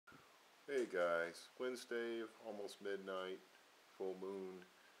Hey guys, Wednesday, almost midnight, full moon,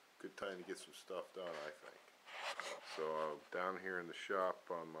 good time to get some stuff done, I think. So down here in the shop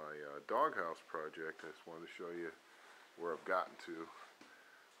on my doghouse project, I just wanted to show you where I've gotten to.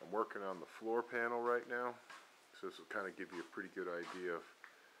 I'm working on the floor panel right now, so this will kind of give you a pretty good idea of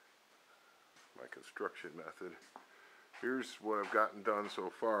my construction method. Here's what I've gotten done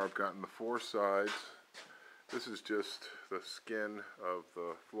so far. I've gotten the four sides. This is just the skin of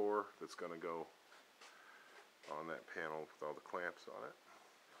the floor that's going to go on that panel with all the clamps on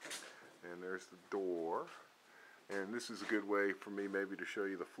it. And there's the door. And this is a good way for me maybe to show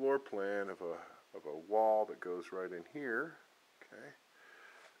you the floor plan of a wall that goes right in here.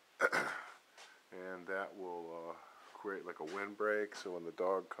 Okay. And that will create like a windbreak, so when the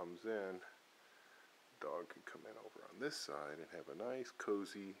dog comes in, the dog can come in over on this side and have a nice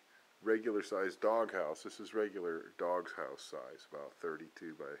cozy regular sized dog house. This is regular dog's house size, about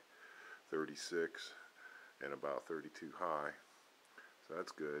 32 by 36 and about 32 high. So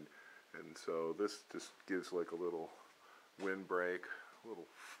that's good. And so this just gives like a little windbreak, a little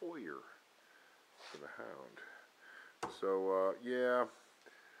foyer for the hound. So yeah,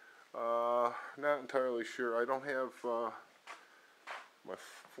 not entirely sure. I don't have my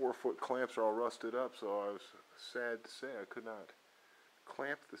 4-foot clamps are all rusted up, so I was sad to say I could not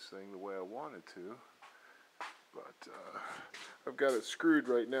clamp this thing the way I wanted to, but I've got it screwed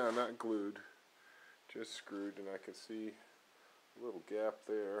right now, not glued, just screwed, and I can see a little gap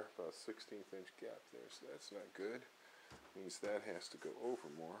there, about a 16th inch gap there, so that's not good. Means that has to go over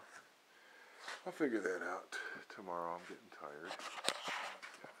more. I'll figure that out tomorrow. I'm getting tired.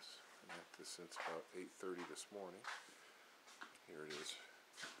 Yes, I'm at this since about 8:30 this morning. Here it is,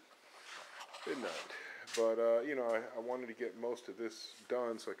 midnight. But, you know, I wanted to get most of this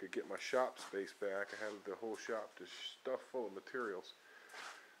done so I could get my shop space back. I had the whole shop just stuffed full of materials.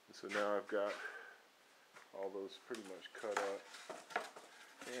 And so now I've got all those pretty much cut up.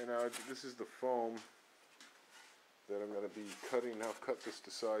 And this is the foam that I'm going to be cutting. I've cut this to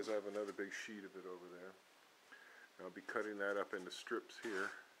size. I have another big sheet of it over there. And I'll be cutting that up into strips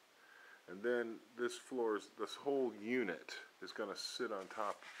here. And then this whole unit is going to sit on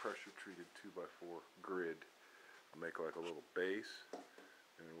top of pressure treated 2x4 grid. I'll make like a little base,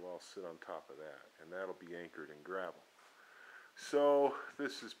 and it'll all sit on top of that, and that'll be anchored in gravel. So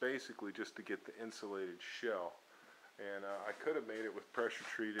this is basically just to get the insulated shell, and I could have made it with pressure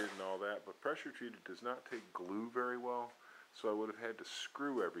treated and all that, but pressure treated does not take glue very well, so I would have had to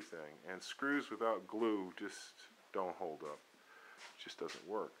screw everything, and screws without glue just don't hold up. It just doesn't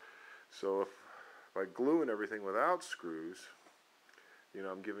work. So if by gluing everything without screws, you know,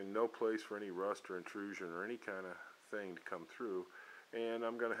 I'm giving no place for any rust or intrusion or any kind of thing to come through. And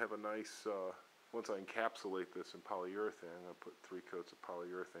I'm going to have a nice, once I encapsulate this in polyurethane, I'm going to put 3 coats of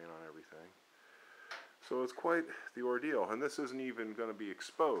polyurethane on everything. So it's quite the ordeal. And this isn't even going to be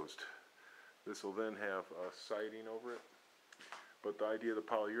exposed. This will then have siding over it. But the idea of the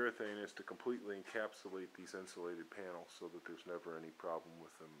polyurethane is to completely encapsulate these insulated panels so that there's never any problem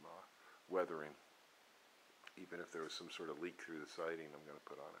with them weathering, even if there was some sort of leak through the siding I'm going to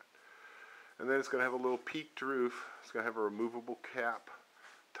put on it. And then it's going to have a little peaked roof. It's going to have a removable cap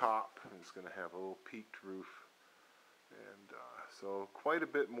top, and it's going to have a little peaked roof. And so quite a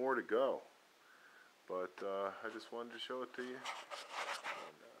bit more to go. But I just wanted to show it to you.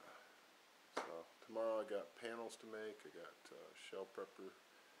 And, so tomorrow I got panels to make. I got shell prepper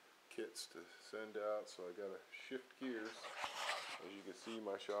kits to send out, so I got to shift gears. As you can see,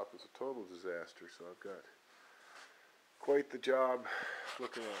 my shop is a total disaster, so I've got quite the job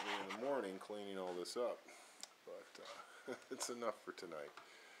looking at me in the morning cleaning all this up. But it's enough for tonight.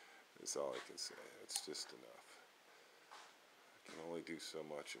 That's all I can say. It's just enough. I can only do so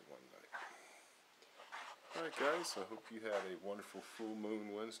much in one night. Alright guys, I hope you had a wonderful full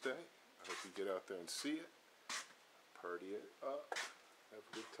moon Wednesday. I hope you get out there and see it. Party it up. Have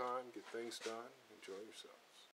a good time. Get things done. Enjoy yourself.